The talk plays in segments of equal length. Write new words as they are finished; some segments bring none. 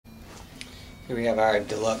Here we have our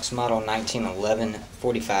Deluxe model 1911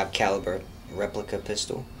 45 caliber replica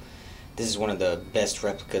pistol. This is one of the best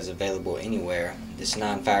replicas available anywhere. This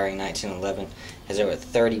non-firing 1911 has over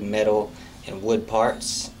 30 metal and wood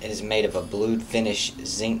parts. It is made of a blued finish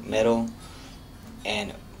zinc metal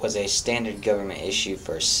and was a standard government issue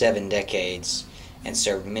for 7 decades and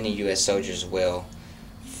served many U.S. soldiers well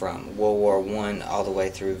from World War I all the way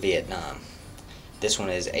through Vietnam. This one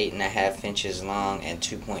is 8.5 inches long and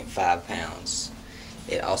 2.5 pounds.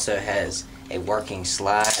 It also has a working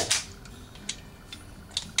slide,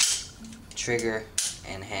 trigger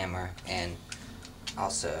and hammer, and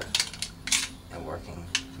also a working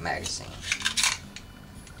magazine.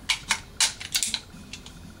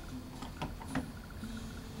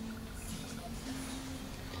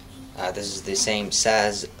 This is the same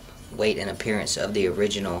size, weight, and appearance of the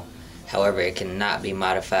original. However, it cannot be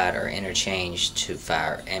modified or interchanged to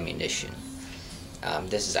fire ammunition.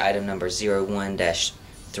 This is item number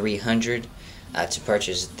 01-300. To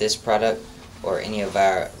purchase this product or any of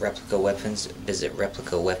our replica weapons, visit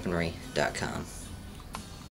replicaweaponry.com.